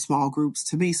put them in small groups.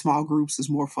 To me, small groups is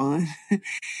more fun.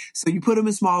 So you put them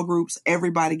in small groups,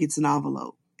 everybody gets an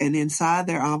envelope. And inside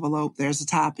their envelope, there's a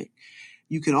topic.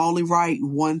 You can only write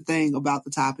one thing about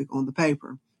the topic on the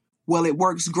paper. Well, it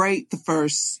works great the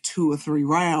first 2 or 3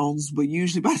 rounds, but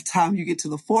usually by the time you get to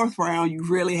the 4th round, you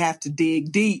really have to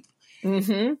dig deep.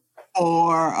 Mm-hmm.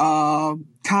 Or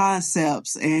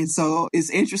concepts. And so it's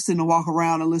interesting to walk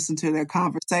around and listen to their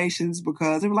conversations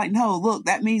because they were like, no, look,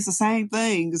 that means the same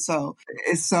thing. So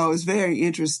it's very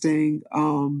interesting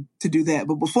to do that.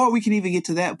 But before we can even get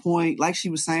to that point, like she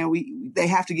was saying, they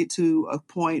have to get to a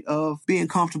point of being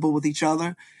comfortable with each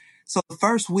other. So the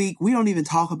first week, we don't even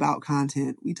talk about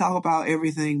content. We talk about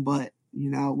everything, but,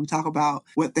 we talk about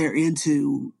what they're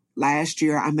into. Last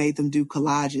year, I made them do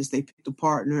collages. They picked a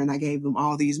partner and I gave them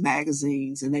all these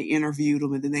magazines and they interviewed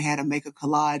them and then they had to make a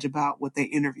collage about what they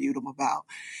interviewed them about.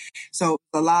 So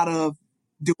a lot of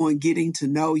getting to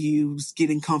know you,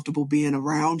 getting comfortable being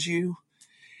around you.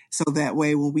 So that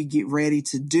way, when we get ready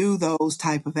to do those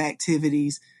type of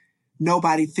activities,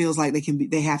 nobody feels like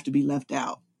they have to be left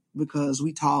out because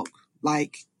we talk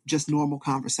like just normal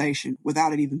conversation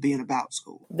without it even being about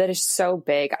school. That is so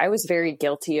big. I was very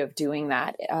guilty of doing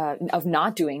that, of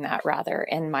not doing that rather.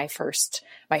 In my first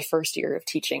year of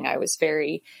teaching, I was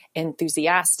very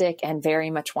enthusiastic and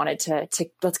very much wanted to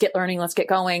let's get learning, let's get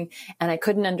going. And I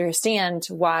couldn't understand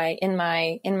why in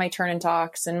my turn and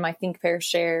talks and my think pair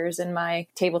shares and my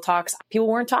table talks, people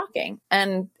weren't talking.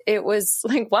 And it was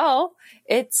like, well,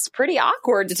 it's pretty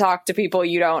awkward to talk to people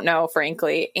you don't know,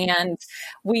 frankly. And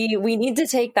we need to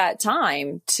take that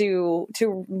time to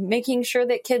making sure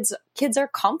that kids are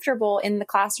comfortable in the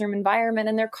classroom environment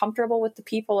and they're comfortable with the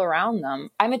people around them.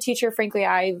 I'm a teacher, frankly,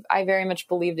 I very much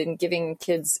believed in giving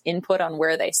kids input on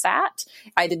where they sat.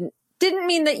 I didn't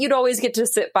mean that you'd always get to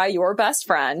sit by your best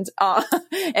friend.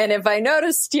 And if I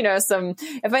noticed,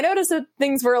 that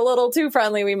things were a little too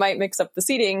friendly, we might mix up the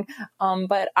seating.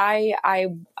 But I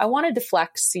wanted to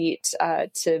flex seat,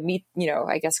 to meet,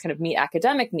 meet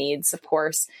academic needs, of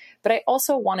course. But I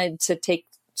also wanted to take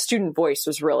student voice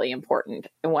was really important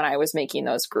when I was making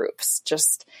those groups.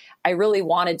 I really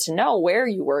wanted to know where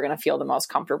you were going to feel the most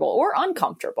comfortable or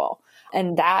uncomfortable.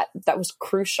 And that was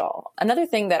crucial. Another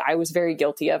thing that I was very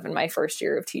guilty of in my first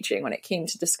year of teaching when it came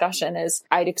to discussion is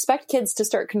I'd expect kids to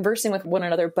start conversing with one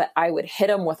another, but I would hit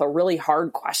them with a really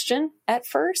hard question at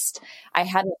first. I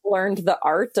hadn't learned the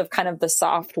art of kind of the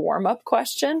soft warm-up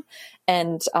question.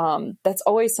 And that's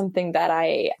always something that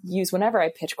I use whenever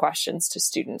I pitch questions to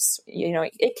students.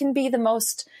 It can be the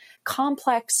most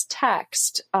complex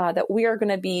text that we are going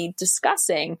to be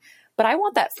discussing, but I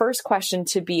want that first question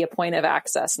to be a point of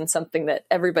access and something that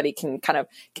everybody can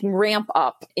ramp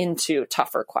up into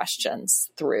tougher questions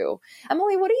through.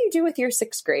 Emily, what do you do with your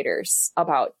 6th graders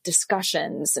about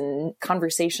discussions and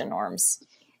conversation norms?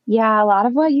 Yeah, a lot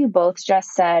of what you both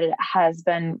just said has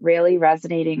been really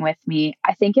resonating with me.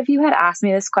 I think if you had asked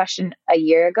me this question a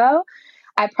year ago,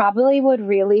 I probably would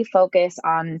really focus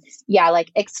on,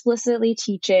 explicitly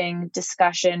teaching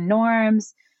discussion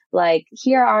norms. Like,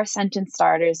 here are sentence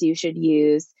starters you should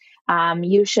use.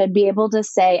 You should be able to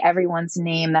say everyone's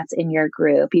name that's in your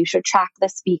group. You should track the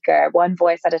speaker one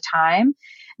voice at a time,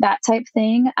 that type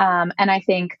thing. And I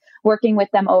think working with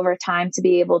them over time to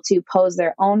be able to pose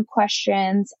their own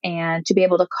questions and to be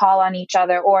able to call on each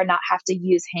other or not have to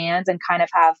use hands and kind of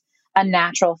have a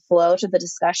natural flow to the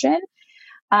discussion.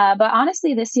 But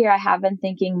honestly, this year I have been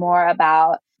thinking more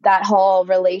about that whole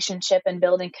relationship and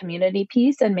building community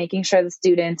piece and making sure the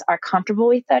students are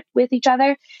comfortable with each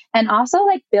other, and also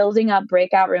like building up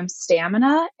breakout room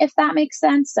stamina, if that makes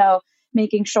sense. So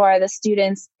making sure the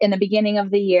students in the beginning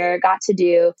of the year got to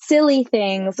do silly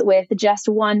things with just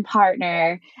one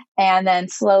partner and then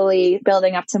slowly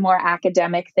building up to more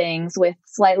academic things with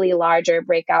slightly larger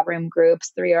breakout room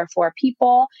groups, 3 or 4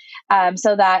 people,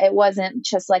 so that it wasn't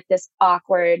just like this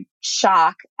awkward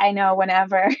shock. I know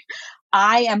whenever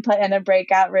I am put in a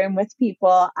breakout room with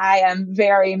people, I am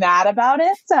very mad about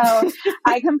it. So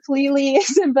I completely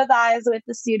sympathize with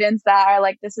the students that are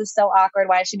like, this is so awkward.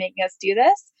 Why is she making us do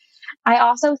this? I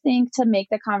also think to make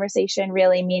the conversation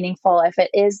really meaningful, if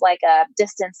it is like a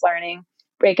distance learning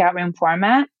breakout room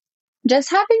format, just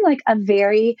having like a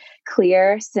very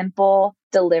clear, simple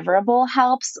deliverable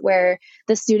helps, where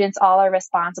the students all are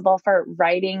responsible for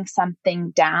writing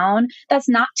something down that's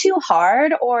not too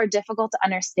hard or difficult to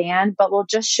understand, but will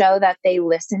just show that they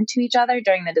listen to each other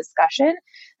during the discussion.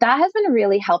 That has been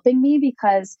really helping me,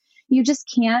 because you just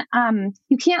can't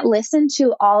listen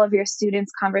to all of your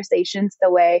students' conversations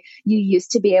the way you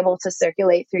used to be able to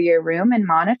circulate through your room and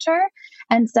monitor.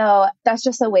 And so that's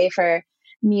just a way for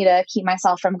me to keep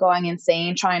myself from going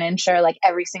insane, trying to ensure like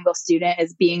every single student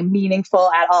is being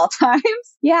meaningful at all times.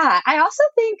 Yeah, I also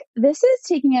think this is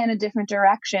taking it in a different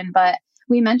direction, but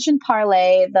we mentioned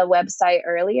Parlay, the website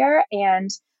earlier, and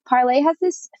Parlay has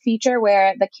this feature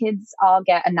where the kids all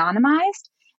get anonymized.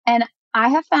 And I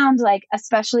have found, like,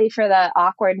 especially for the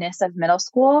awkwardness of middle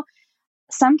school,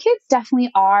 some kids definitely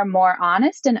are more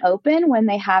honest and open when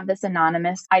they have this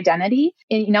anonymous identity,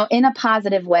 in a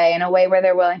positive way, in a way where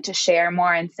they're willing to share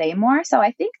more and say more. So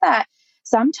I think that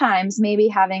sometimes maybe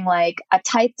having like a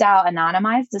typed out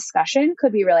anonymized discussion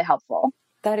could be really helpful.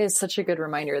 That is such a good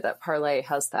reminder that Parlay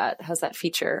has that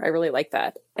feature. I really like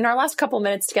that. In our last couple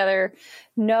minutes together,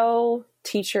 no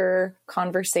teacher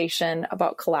conversation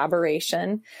about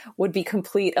collaboration would be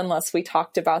complete unless we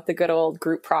talked about the good old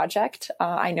group project.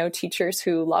 I know teachers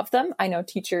who love them. I know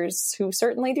teachers who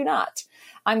certainly do not.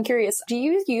 I'm curious, do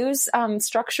you use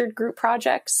structured group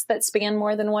projects that span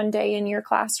more than one day in your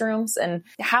classrooms? And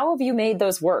how have you made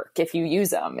those work if you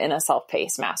use them in a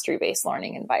self-paced, mastery-based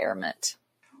learning environment?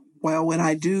 Well, when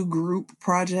I do group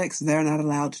projects, they're not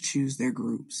allowed to choose their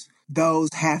groups. Those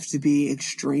have to be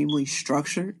extremely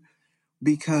structured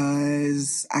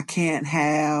because I can't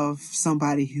have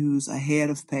somebody who's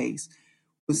ahead of pace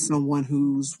with someone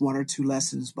who's one or two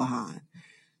lessons behind.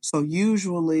 So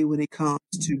usually when it comes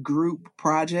to group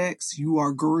projects, you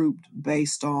are grouped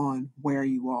based on where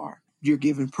you are. You're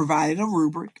provided a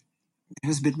rubric. It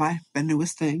has been my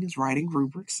newest thing is writing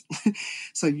rubrics.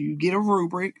 So you get a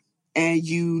rubric and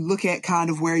you look at kind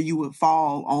of where you would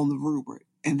fall on the rubric.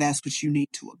 And that's what you need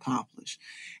to accomplish.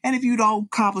 And if you don't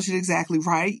accomplish it exactly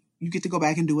right, you get to go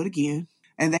back and do it again.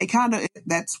 And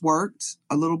that's worked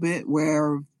a little bit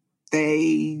where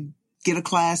they get a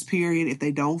class period. If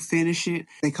they don't finish it,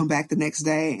 they come back the next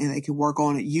day and they can work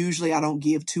on it. Usually I don't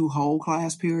give 2 whole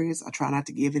class periods. I try not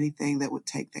to give anything that would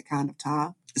take that kind of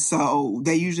time. So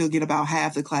they usually get about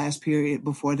half the class period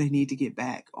before they need to get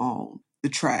back on the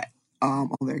track,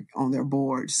 on their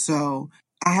board. So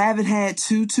I haven't had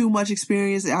too much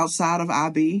experience outside of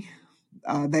IB.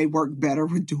 They work better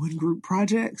with doing group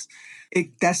projects.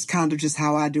 That's kind of just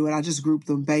how I do it. I just group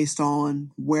them based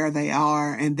on where they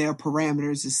are, and their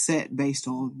parameters is set based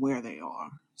on where they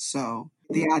are. So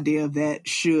the idea of that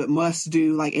must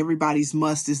do, like everybody's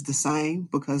must is the same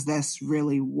because that's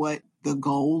really what the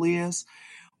goal is.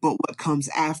 But what comes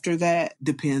after that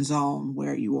depends on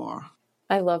where you are.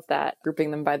 I love that,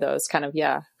 grouping them by those kind of,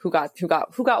 who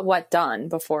got what done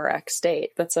before X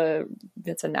date. It's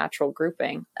a natural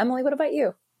grouping. Emily, what about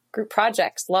you? Group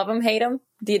projects, love them, hate them?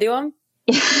 Do you do them?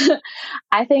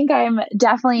 I think I'm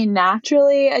definitely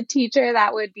naturally a teacher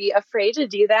that would be afraid to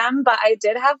do them, but I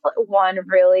did have one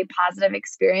really positive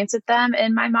experience with them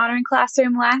in my modern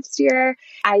classroom last year.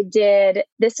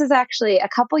 This was actually a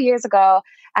couple years ago.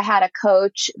 I had a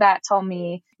coach that told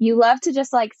me, you love to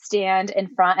just like stand in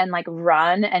front and like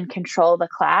run and control the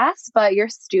class, but your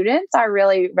students are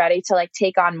really ready to like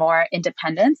take on more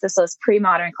independence. This was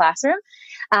pre-modern classroom.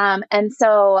 And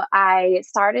so I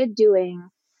started doing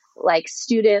like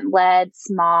student-led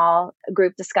small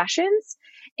group discussions.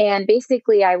 And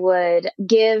basically I would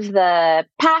give the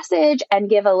passage and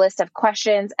give a list of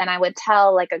questions. And I would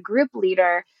tell like a group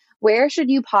leader, where should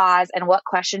you pause and what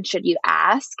questions should you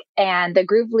ask? And the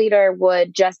group leader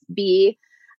would just be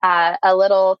a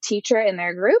little teacher in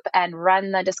their group and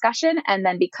run the discussion. And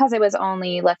then because it was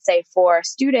only, let's say, 4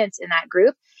 students in that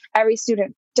group, every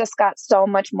student just got so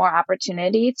much more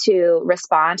opportunity to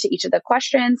respond to each of the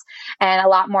questions and a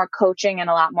lot more coaching and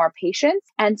a lot more patience.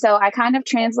 And so I kind of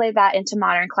translated that into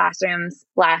modern classrooms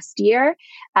last year.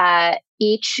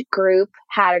 Each group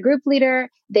had a group leader.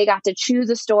 They got to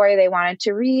choose a story they wanted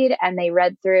to read and they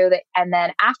read through it. And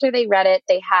then after they read it,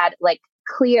 they had like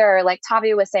clear, like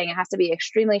Tavia was saying, it has to be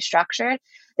extremely structured.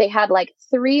 They had like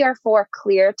 3 or 4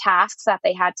 clear tasks that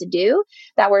they had to do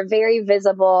that were very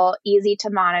visible, easy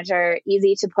to monitor,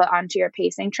 easy to put onto your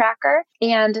pacing tracker.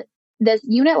 And this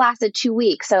unit lasted 2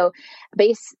 weeks. So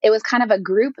it was kind of a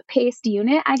group-paced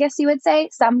unit, I guess you would say.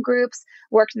 Some groups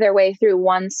worked their way through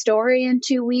 1 story in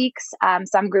 2 weeks.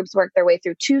 Some groups worked their way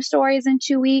through 2 stories in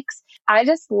 2 weeks. I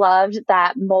just loved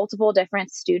that multiple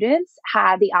different students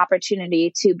had the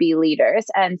opportunity to be leaders.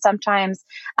 And sometimes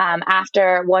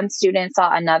after one student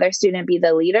saw another student be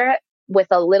the leader, with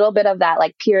a little bit of that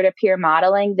like peer-to-peer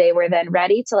modeling, they were then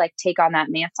ready to like take on that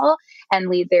mantle and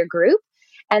lead their group.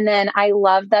 And then I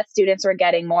loved that students were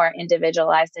getting more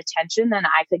individualized attention than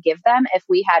I could give them. If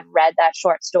we had read that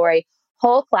short story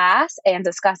whole class and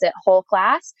discussed it whole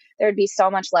class, there would be so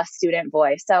much less student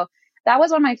voice. So that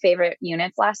was one of my favorite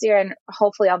units last year. And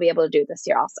hopefully I'll be able to do this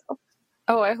year also.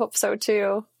 Oh, I hope so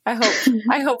too.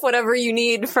 I hope whatever you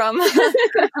need from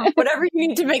whatever you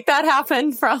need to make that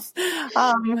happen from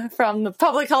the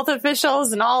public health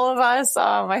officials and all of us.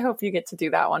 I hope you get to do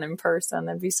that one in person.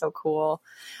 That'd be so cool.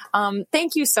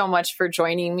 Thank you so much for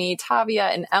joining me, Tavia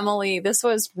and Emily. This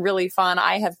was really fun.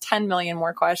 I have 10 million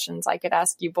more questions I could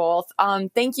ask you both.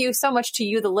 Thank you so much to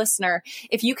you, the listener.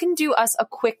 If you can do us a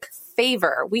quick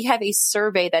favor, we have a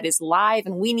survey that is live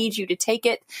and we need you to take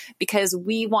it because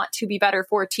we want to be better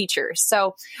for teachers.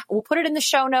 So we'll put it in the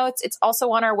show notes. It's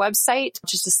also on our website,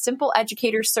 just a simple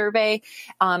educator survey.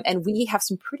 And we have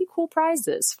some pretty cool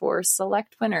prizes for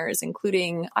select winners,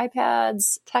 including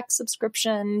iPads, tech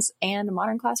subscriptions, and a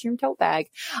Modern Classroom tote bag.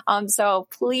 So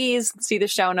please see the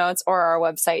show notes or our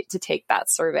website to take that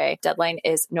survey. Deadline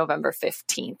is November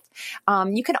 15th.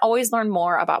 You can always learn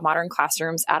more about Modern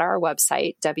Classrooms at our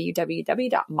website,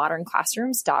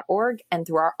 www.modernclassrooms.org, and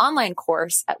through our online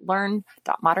course at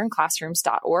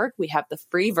learn.modernclassrooms.org. We have the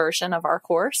free version of our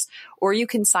course, or you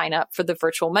can sign up for the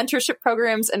virtual mentorship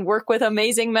programs and work with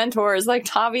amazing mentors like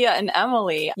Tavia and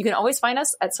Emily. You can always find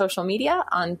us at social media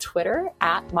on Twitter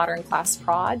at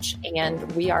ModernClassProj,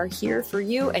 and we are here for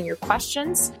you and your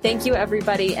questions. Thank you,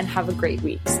 everybody, and have a great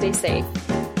week. Stay safe.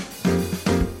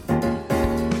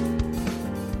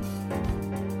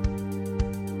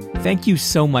 Thank you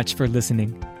so much for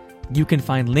listening. You can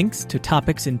find links to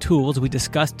topics and tools we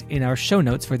discussed in our show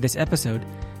notes for this episode.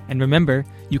 And remember,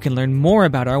 you can learn more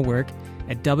about our work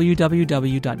at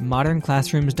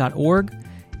www.modernclassrooms.org,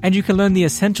 and you can learn the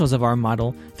essentials of our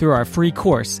model through our free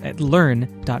course at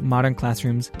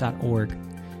learn.modernclassrooms.org.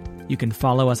 You can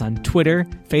follow us on Twitter,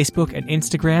 Facebook, and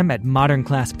Instagram at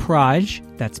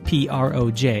ModernClassProj, that's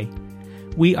Proj.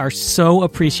 We are so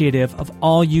appreciative of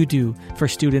all you do for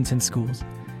students and schools.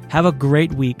 Have a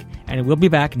great week, and we'll be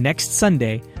back next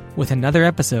Sunday with another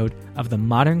episode of the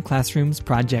Modern Classrooms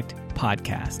Project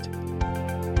podcast.